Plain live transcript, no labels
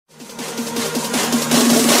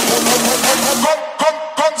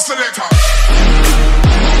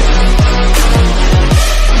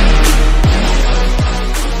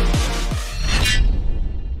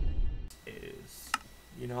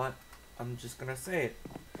gonna say it.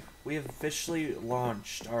 We have officially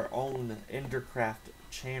launched our own Endercraft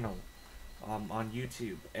channel on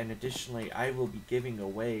YouTube, and additionally, I will be giving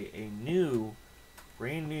away a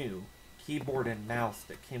brand new keyboard and mouse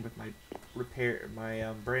that came with my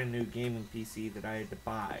brand new gaming PC that I had to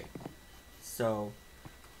buy. So,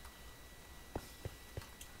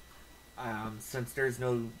 since there's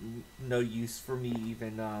no use for me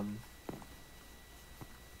even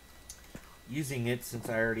using it, since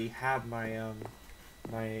I already have my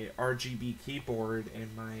RGB keyboard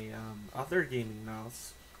and my other gaming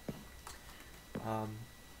mouse.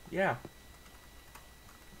 Yeah.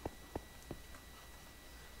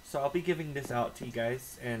 So I'll be giving this out to you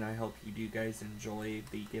guys, and I hope you do guys enjoy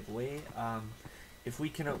the giveaway. If we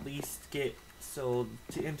can at least get, so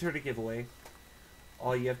to enter the giveaway,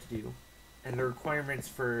 all you have to do, and the requirements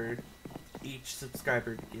for each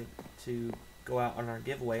subscriber to go out on our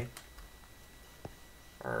giveaway,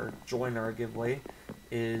 or join our giveaway,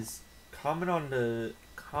 is comment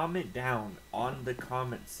down on the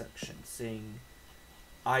comment section saying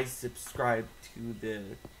I subscribe to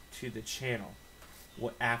the channel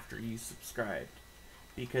after you subscribed,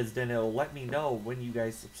 because then it'll let me know when you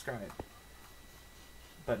guys subscribe.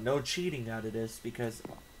 But no cheating out of this, because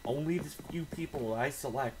only the few people I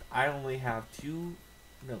select, I only have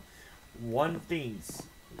one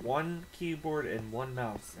keyboard and one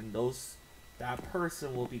mouse, and that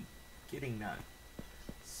person will be getting that.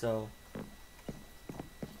 So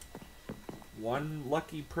one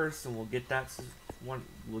lucky person will get that.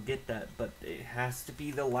 But it has to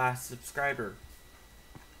be the last subscriber.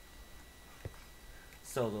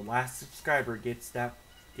 So the last subscriber gets that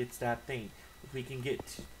thing. If we can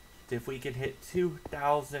hit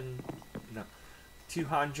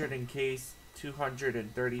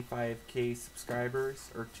 235k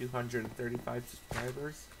subscribers, or 235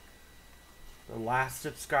 subscribers, the last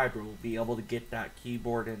subscriber will be able to get that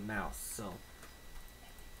keyboard and mouse. So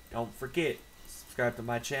don't forget, subscribe to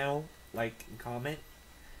my channel, like and comment,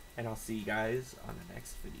 and I'll see you guys on the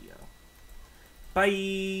next video.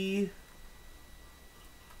 Bye!